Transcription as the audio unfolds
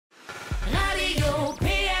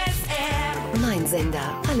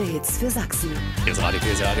Aktuelle Hits für Sachsen. Hier ist Radio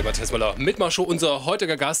PSR, die Matthias Milow. Mitmachshow. Unser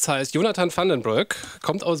heutiger Gast heißt Jonathan van den Broek,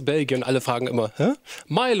 kommt aus Belgien. Alle fragen immer, hä?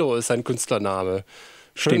 Milow ist sein Künstlername.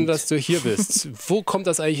 Schön, Stimmt. dass du hier bist. Wo kommt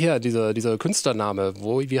das eigentlich her, dieser Künstlername?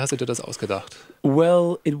 Wie hast du dir das ausgedacht?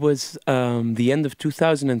 Well, it was the end of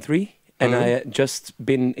 2003, and I had just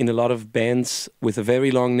been in a lot of bands with a very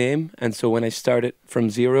long name. And so when I started from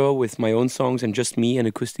zero with my own songs and just me and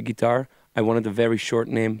acoustic guitar, I wanted a very short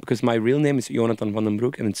name because my real name is Jonathan van den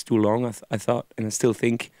Broek, and it's too long, I thought, and I still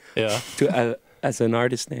think, as an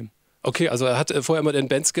artist name. Okay, also er hat vorher mal in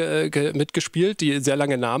Bands mitgespielt, die sehr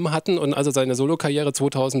lange Namen hatten, und als er seine Solokarriere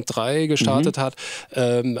 2003 gestartet hat,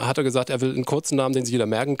 hat er gesagt, er will einen kurzen Namen, den sich jeder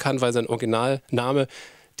merken kann, weil sein Originalname,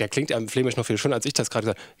 der klingt ja im Flämisch noch viel schöner, als ich das gerade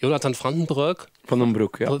gesagt habe. Jonathan van den Broek. Van den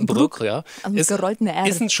Broek, ja. Broek, ja. Ist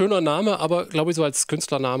ein schöner Name, aber glaube ich so als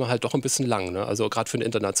Künstlername halt doch ein bisschen lang, ne? Also gerade für eine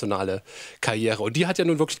internationale Karriere. Und die hat ja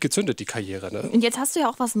nun wirklich gezündet, die Karriere, ne? Und jetzt hast du ja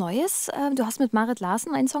auch was Neues. Du hast mit Marit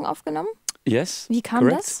Larsen einen Song aufgenommen. Yes. Wie kam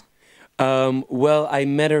das? Well, I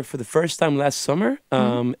met her for the first time last summer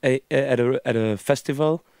at a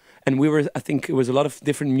festival, and I think it was a lot of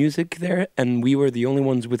different music there, and we were the only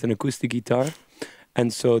ones with an acoustic guitar,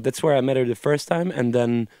 and so that's where I met her the first time, and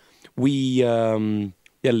then we,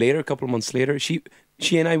 later, a couple of months later, she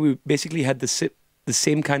and I, we basically had the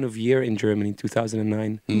same kind of year in Germany,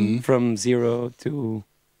 2009, from zero to...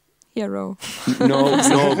 Hero.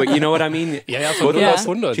 No, but you know what I mean? Yeah, von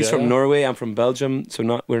 100. She's from Norway, I'm from Belgium,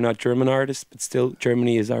 so we're not German artists, but still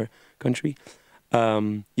Germany is our country.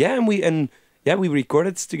 And we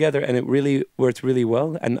recorded together, and it really worked really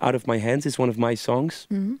well. And Out of My Hands is one of my songs,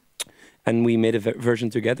 and we made a version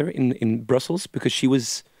together in Brussels because she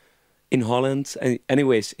was in Holland. And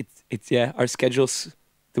anyways, our schedules.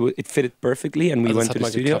 It fitted perfectly, and we went to the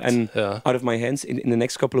studio. And Out of My Hands in the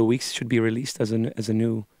next couple of weeks should be released as a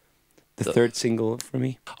new. The third single for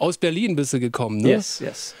me. Aus Berlin bist du gekommen, ne?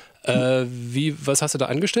 Yes. Was hast du da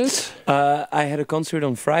angestellt? I had a concert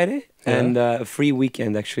on Friday and a free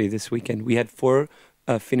weekend actually this weekend. We had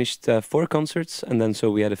finished 4 concerts, and then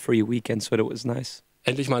so we had a free weekend, so that was nice.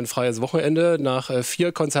 Endlich mal ein freies Wochenende nach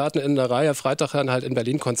 4 Konzerten in der Reihe. Freitag dann halt in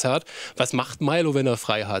Berlin Konzert. Was macht Milow, wenn er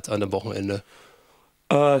frei hat an einem Wochenende?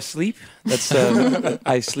 Sleep. That's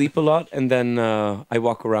I sleep a lot, and then I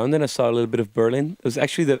walk around, and I saw a little bit of Berlin. It was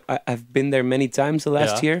actually I've been there many times the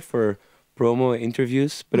last year for promo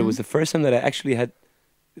interviews, but it was the first time that I actually had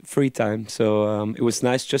free time. So it was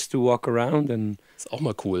nice just to walk around, and ist auch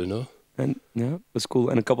mal cool, ne? And yeah, it was cool.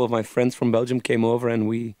 And a couple of my friends from Belgium came over, and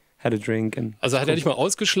we had a drink. And also hat er nicht mal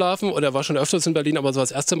ausgeschlafen, oder er war schon öfters in Berlin, aber so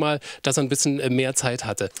das erste Mal, dass er ein bisschen mehr Zeit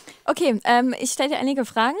hatte. Okay, ich stelle dir einige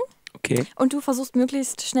Fragen. Okay. Und du versuchst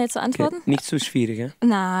möglichst schnell zu antworten? Okay. Nicht zu schwierig, ja?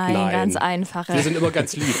 Nein, ganz einfache. Wir sind immer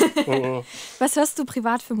ganz lieb. Was hörst du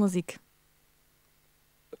privat für Musik?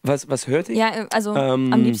 Was hört ich? Ja, also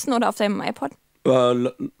am liebsten oder auf deinem iPod?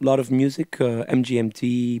 Lot of music,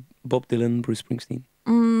 MGMT, Bob Dylan, Bruce Springsteen.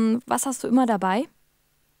 Was hast du immer dabei?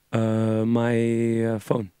 My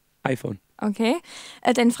iPhone. Okay.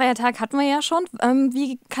 Dein freier Tag hatten wir ja schon.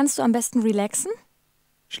 Wie kannst du am besten relaxen?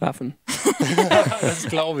 Schlafen. Das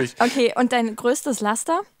glaube ich. Okay, und dein größtes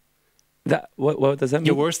Laster? What does that mean?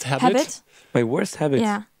 Your worst habit? My worst habit?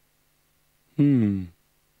 Ja.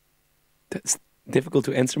 That's difficult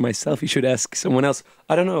to answer myself. You should ask someone else.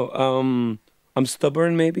 I don't know. I'm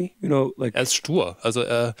stubborn, maybe. You know, like. Er ist stur. Also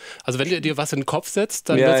wenn du dir was in den Kopf setzt,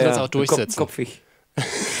 dann willst du das auch durchsetzen. Kopfig.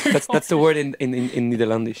 That's the word in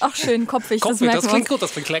Niederländisch. Ach, schön, kopfig. Kopfig, das klingt gut,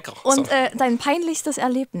 das klingt lecker. Und dein peinlichstes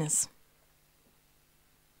Erlebnis?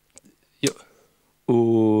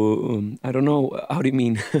 I don't know. How do you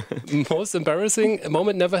mean? Most embarrassing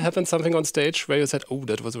moment, never happened something on stage where you said, "Oh,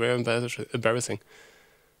 that was very embarrassing."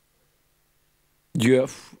 Yeah,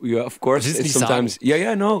 of course. It's sometimes.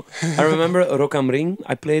 Yeah, no. I remember Rock am Ring.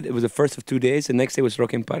 I played. It was the first of 2 days. The next day was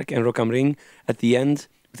Rock im Park, and Rock am Ring. At the end,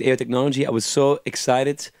 with AO Technology, I was so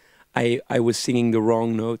excited. I was singing the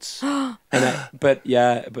wrong notes, but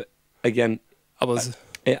again,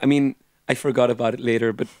 I mean. I forgot about it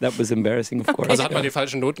later, but that was embarrassing, of course. Also hat man die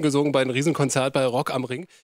falschen Noten gesungen bei einem Riesenkonzert bei Rock am Ring.